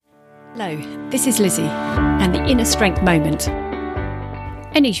Hello, this is Lizzie and the Inner Strength Moment.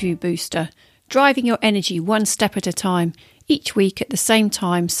 Energy Booster, driving your energy one step at a time. Each week at the same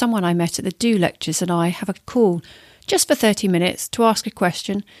time, someone I met at the Do Lectures and I have a call just for 30 minutes to ask a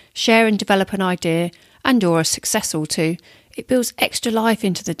question, share and develop an idea and or a success or two. It builds extra life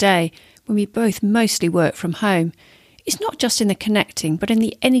into the day when we both mostly work from home. It's not just in the connecting, but in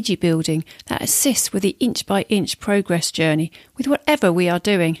the energy building that assists with the inch-by-inch progress journey with whatever we are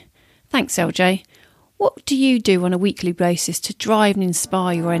doing. Thanks, LJ. What do you do on a weekly basis to drive and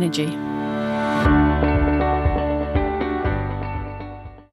inspire your energy?